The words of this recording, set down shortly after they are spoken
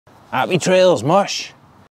Happy trails, mush!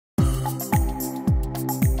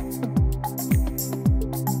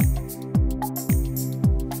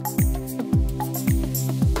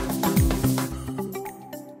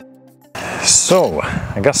 So,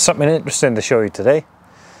 I got something interesting to show you today.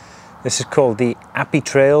 This is called the Appy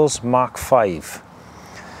Trails Mark V.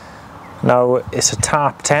 Now, it's a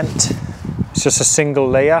tarp tent. It's just a single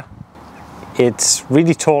layer. It's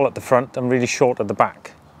really tall at the front and really short at the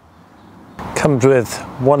back. Comes with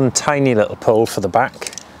one tiny little pole for the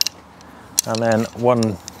back and then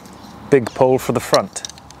one big pole for the front.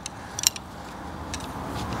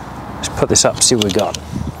 Let's put this up, see what we got.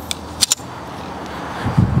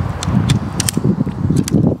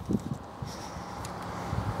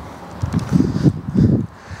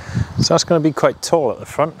 So that's going to be quite tall at the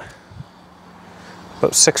front,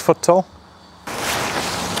 about 6 foot tall.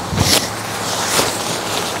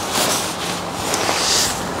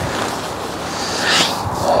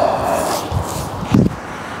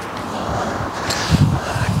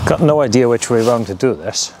 Got no idea which way around to do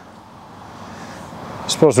this. I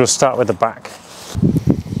suppose we'll start with the back.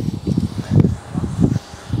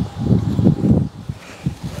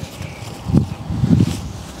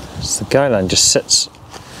 So the guy line just sits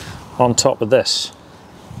on top of this.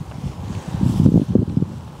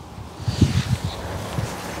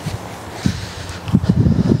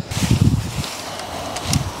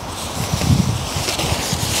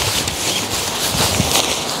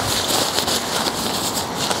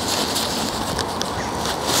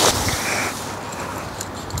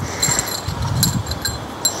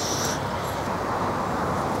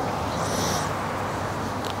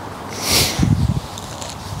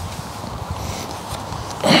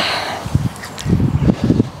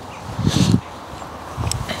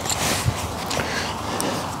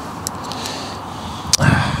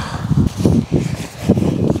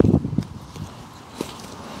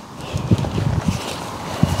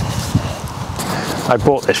 I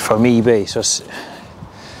bought this from eBay, so it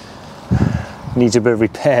needs a bit of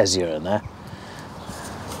repairs here and there.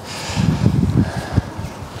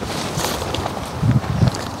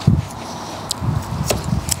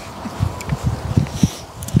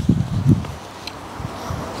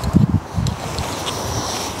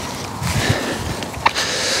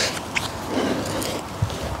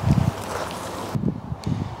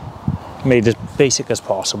 Made as basic as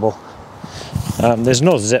possible. There's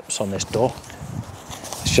no zips on this door.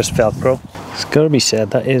 It's just Velcro. It's got to be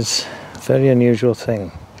said, that is a very unusual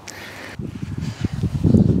thing.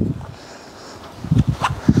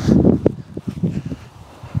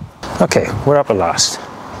 Okay, we're up at last.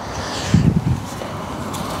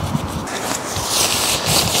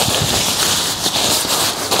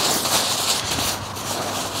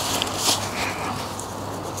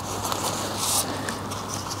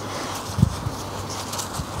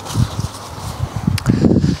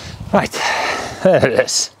 Right. There it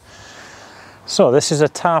is. So this is a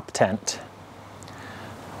tarp tent.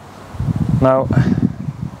 Now,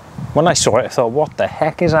 when I saw it, I thought, what the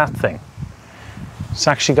heck is that thing? It's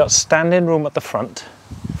actually got standing room at the front,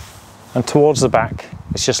 and towards the back,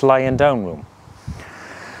 it's just lying down room.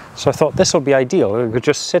 So I thought this will be ideal. We could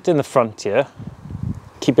just sit in the front here,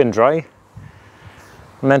 keep it dry,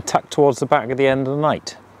 and then tuck towards the back at the end of the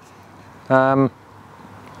night.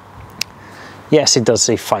 Yes, it does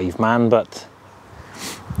say 5-man, but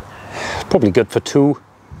probably good for 2.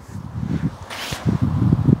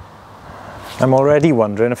 I'm already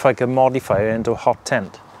wondering if I can modify it into a hot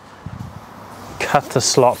tent. Cut the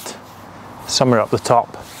slot somewhere up the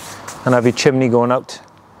top and have your chimney going out.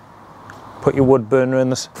 Put your wood burner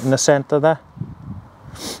in the centre there.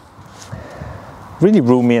 Really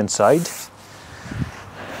roomy inside.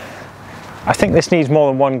 I think this needs more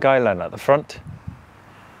than one guy line at the front.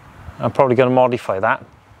 I'm probably going to modify that.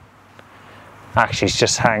 Actually, it's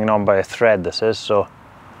just hanging on by a thread, this is, so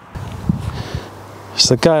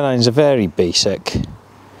the guy lines are very basic.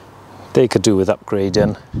 They could do with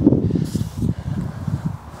upgrading.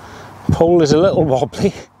 Pole is a little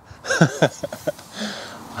wobbly.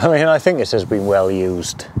 I mean, I think this has been well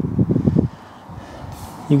used.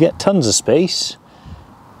 You get tons of space.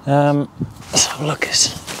 Let's have a look.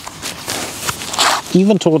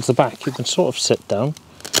 Even towards the back, you can sort of sit down.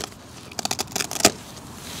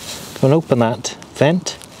 Go and open that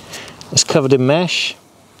vent. It's covered in mesh.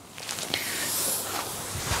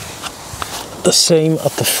 The same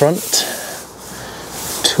at the front.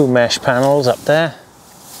 2 mesh panels up there.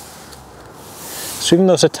 So even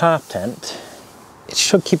though it's a tarp tent, it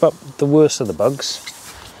should keep up the worst of the bugs.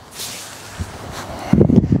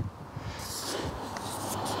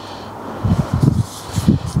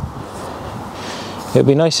 It'd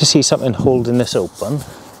be nice to see something holding this open.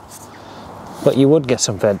 but you would get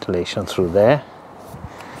some ventilation through there.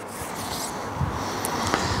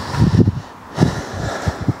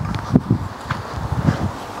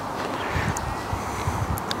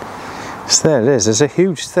 So there it is, there's a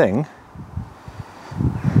huge thing.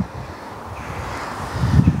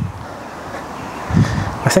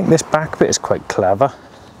 I think this back bit is quite clever.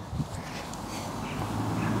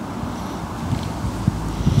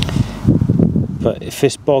 But if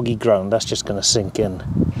it's boggy ground, that's just going to sink in.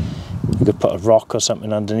 You could put a rock or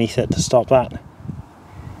something underneath it to stop that.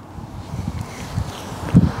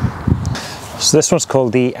 So this one's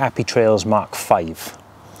called the Appy Trails Mark 5.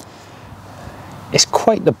 It's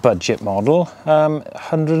quite the budget model,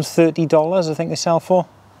 $130 I think they sell for.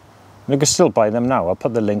 You can still buy them now, I'll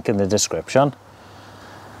put the link in the description.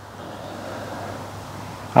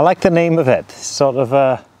 I like the name of it, it's sort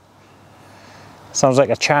of sounds like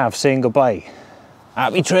a chav saying goodbye.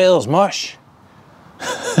 Appy Trails, mush!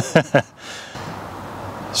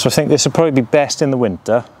 So I think this would probably be best in the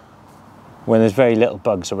winter when there's very little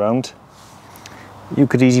bugs around. You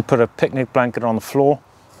could easily put a picnic blanket on the floor.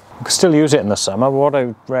 You could still use it in the summer, but what I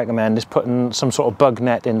would recommend is putting some sort of bug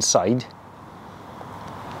net inside.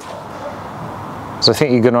 So I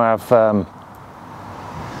think you're going to have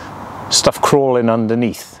stuff crawling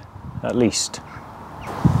underneath, at least.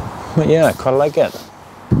 But yeah, I quite like it.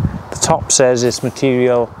 The top says it's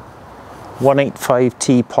material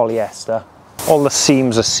 185T polyester. All the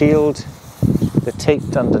seams are sealed, they're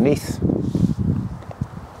taped underneath.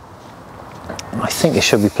 I think it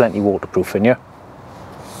should be plenty waterproof in here.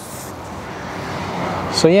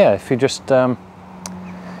 So yeah, if you just want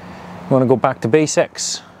to go back to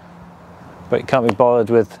basics, but you can't be bothered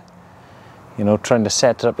with, you know, trying to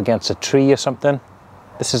set it up against a tree or something,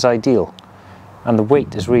 this is ideal. And the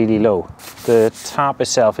weight is really low. The tarp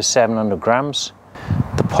itself is 700 grams.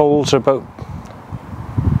 The poles are about,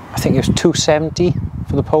 I think it was 270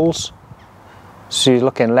 for the poles. So you're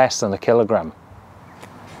looking less than a kilogram.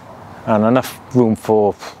 And enough room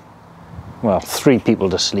for, well, 3 people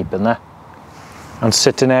to sleep in there. And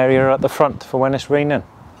sitting area at the front for when it's raining.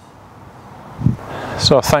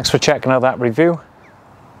 So thanks for checking out that review.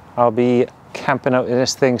 I'll be camping out in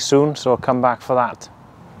this thing soon, so I'll come back for that.